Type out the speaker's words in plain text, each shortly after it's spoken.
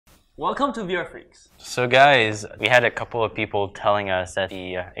Welcome to VR Freaks. So guys, we had a couple of people telling us that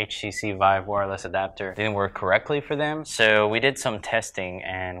the HTC Vive wireless adapter didn't work correctly for them. So we did some testing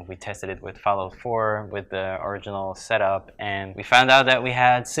and we tested it with Fallout 4 with the original setup, and we found out that we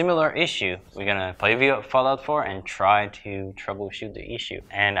had similar issue. We're gonna play Fallout 4 and try to troubleshoot the issue.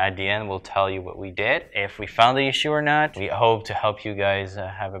 And at the end, we'll tell you what we did, if we found the issue or not. We hope to help you guys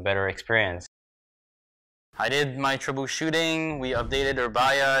have a better experience. I did my troubleshooting, we updated our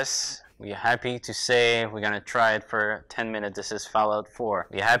BIOS. We're happy to say we're gonna try it for 10 minutes. This is Fallout 4.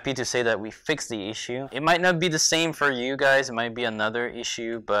 We're happy to say that we fixed the issue. It might not be the same for you guys, it might be another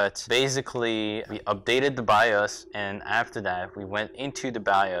issue, but basically we updated the BIOS, and after that we went into the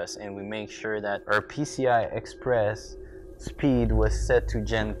BIOS and we made sure that our PCI Express speed was set to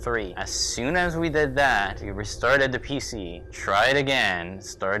Gen 3. As soon as we did that, we restarted the PC, tried again,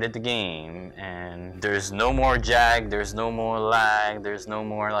 started the game, and there's no more jag, there's no more lag, there's no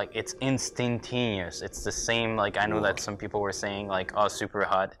more, like, it's instantaneous. It's the same, like, I know that some people were saying, like, oh, Super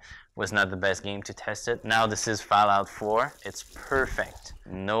Hot was not the best game to test it. Now this is Fallout 4. It's perfect.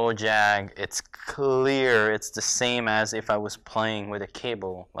 No jag. It's clear. It's the same as if I was playing with a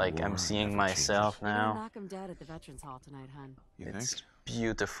cable. Like, I'm seeing myself now. Knock him dead at the Veterans Hall tonight, hun. It's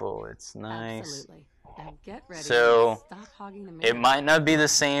beautiful. It's nice. Absolutely. Now get ready. So Stop hogging the it might not be the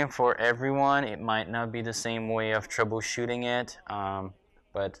same for everyone. It might not be the same way of troubleshooting it.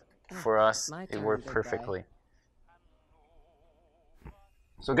 But for us, it worked perfectly.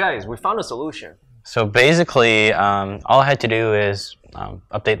 So guys, we found a solution. So basically, all I had to do is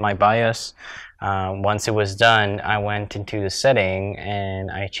update my BIOS. Once it was done, I went into the setting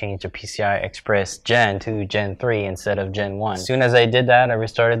and I changed the PCI Express Gen to Gen 3 instead of Gen 1. As soon as I did that, I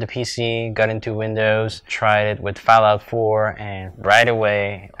restarted the PC, got into Windows, tried it with Fallout 4, and right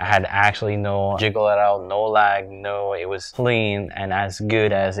away I had actually no jiggle at all, no lag, it was clean and as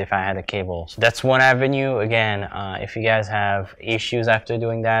good as if I had a cable. So that's one avenue. Again, if you guys have issues after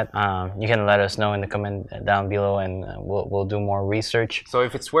doing that, you can let us know in the comment down below, and we'll do more research. So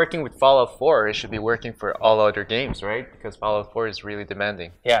if it's working with Fallout 4, it should be working for all other games, right? Because Fallout 4 is really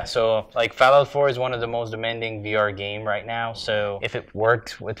demanding. Yeah, so like Fallout 4 is one of the most demanding VR game right now. So if it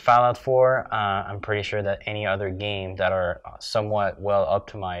worked with Fallout 4, I'm pretty sure that any other game that are somewhat well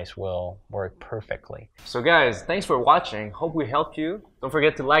optimized will work perfectly. So guys, thanks for watching. Hope we helped you. Don't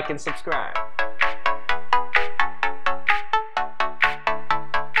forget to like and subscribe.